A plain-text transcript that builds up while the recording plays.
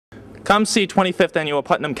Come see 25th Annual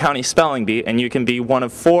Putnam County Spelling Bee, and you can be one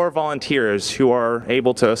of 4 volunteers who are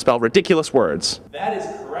able to spell ridiculous words. That is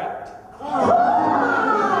correct.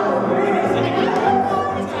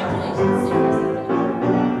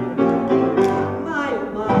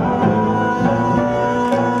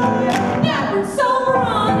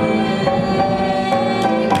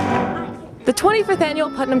 The 25th Annual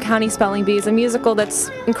Putnam County Spelling Bee is a musical that's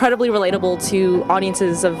incredibly relatable to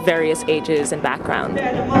audiences of various ages and backgrounds.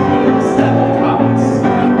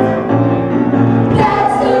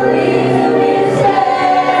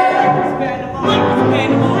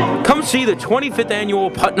 Come see the 25th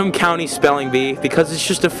Annual Putnam County Spelling Bee because it's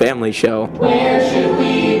just a family show. Where should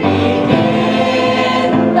we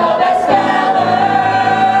begin? The best spellers.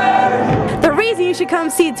 The reason you should come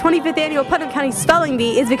see the 25th Annual Putnam County Spelling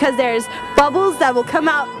Bee is because there's bubbles that will come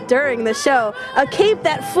out during the show, a cape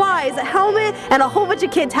that flies, a helmet, and a whole bunch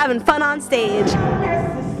of kids having fun on stage.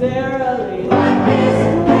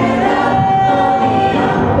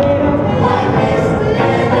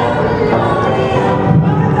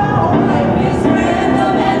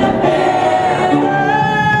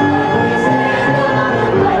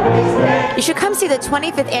 You should come see the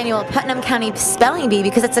 25th Annual Putnam County Spelling Bee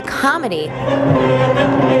because it's a comedy.